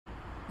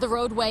The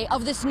roadway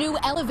of this new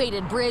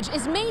elevated bridge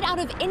is made out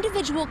of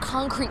individual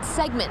concrete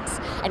segments,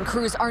 and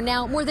crews are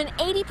now more than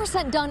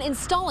 80% done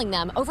installing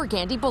them over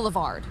Gandy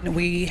Boulevard.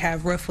 We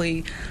have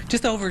roughly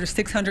just over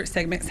 600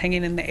 segments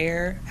hanging in the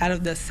air out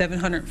of the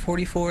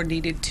 744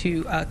 needed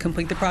to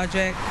complete the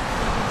project.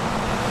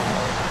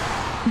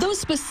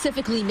 Those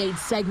specifically made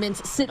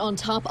segments sit on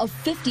top of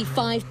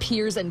 55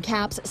 piers and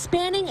caps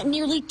spanning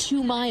nearly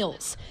 2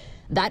 miles.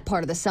 That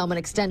part of the Selman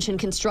extension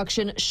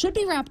construction should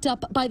be wrapped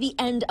up by the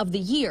end of the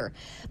year,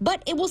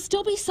 but it will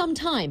still be some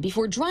time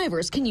before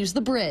drivers can use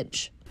the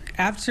bridge.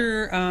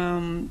 After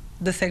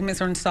the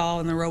segments are installed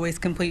and the roadway is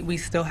complete, we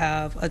still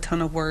have a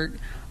ton of work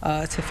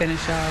to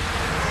finish up.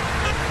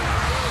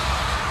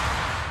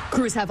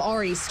 Crews have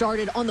already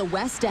started on the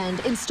west end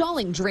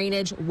installing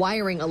drainage,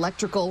 wiring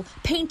electrical,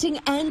 painting,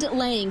 and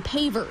laying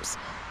pavers.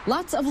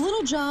 Lots of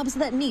little jobs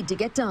that need to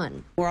get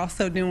done. We're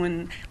also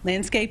doing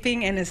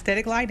landscaping and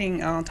aesthetic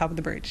lighting on top of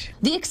the bridge.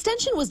 The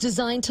extension was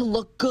designed to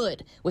look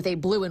good with a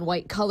blue and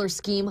white color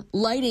scheme,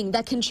 lighting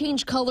that can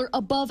change color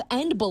above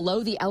and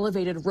below the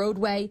elevated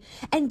roadway,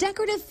 and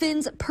decorative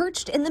fins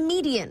perched in the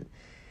median.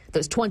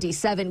 Those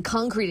 27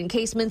 concrete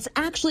encasements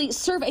actually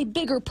serve a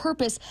bigger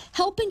purpose,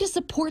 helping to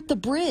support the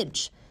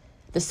bridge.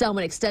 The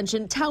Selman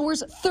extension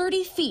towers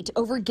 30 feet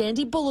over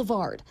Gandy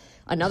Boulevard,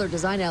 another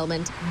design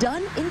element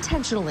done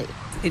intentionally.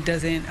 It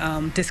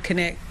doesn't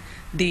disconnect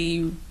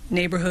the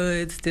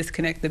neighborhoods,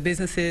 disconnect the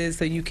businesses,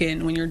 so you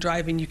can, when you're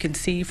driving, you can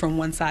see from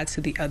one side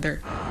to the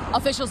other.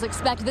 Officials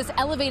expect this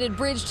elevated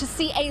bridge to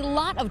see a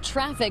lot of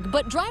traffic,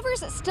 but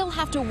drivers still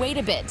have to wait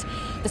a bit.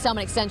 The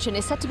Selman extension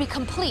is set to be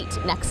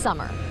complete next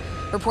summer.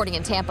 Reporting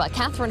in Tampa,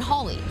 Catherine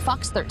Hawley,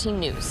 Fox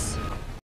 13 News.